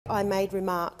I made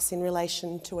remarks in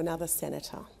relation to another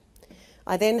senator.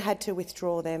 I then had to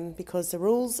withdraw them because the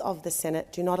rules of the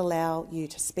Senate do not allow you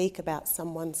to speak about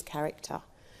someone's character,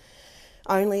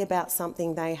 only about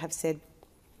something they have said.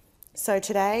 So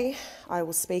today I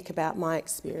will speak about my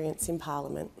experience in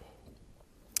Parliament.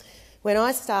 When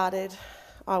I started,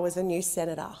 I was a new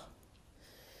senator.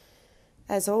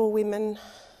 As all women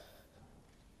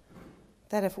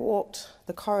that have walked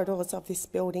the corridors of this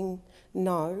building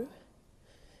know,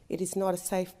 it is not a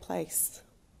safe place.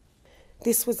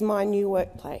 This was my new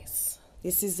workplace.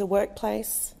 This is the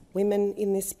workplace women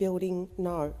in this building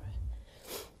know.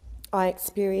 I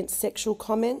experienced sexual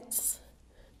comments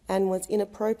and was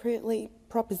inappropriately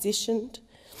propositioned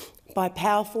by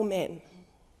powerful men.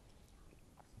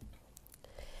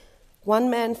 One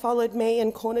man followed me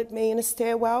and cornered me in a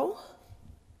stairwell,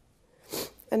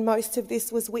 and most of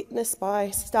this was witnessed by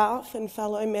staff and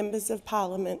fellow members of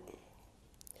Parliament.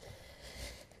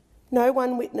 No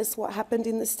one witnessed what happened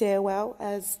in the stairwell,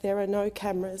 as there are no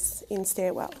cameras in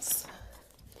stairwells.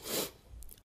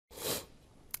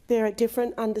 There are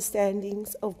different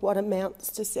understandings of what amounts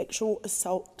to sexual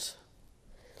assault.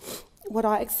 What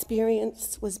I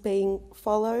experienced was being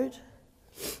followed,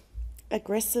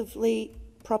 aggressively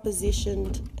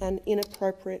propositioned and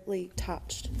inappropriately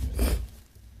touched.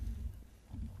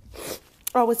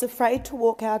 I was afraid to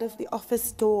walk out of the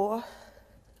office door.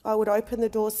 I would open the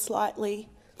door slightly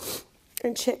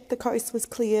and check the coast was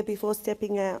clear before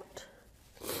stepping out.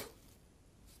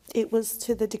 It was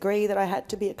to the degree that I had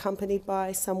to be accompanied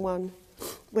by someone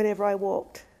whenever I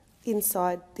walked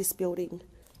inside this building.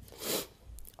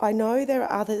 I know there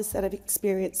are others that have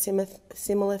experienced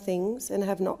similar things and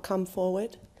have not come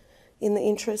forward in the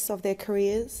interests of their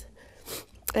careers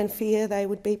and fear they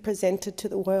would be presented to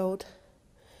the world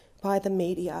by the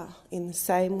media in the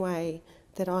same way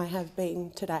that I have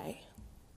been today.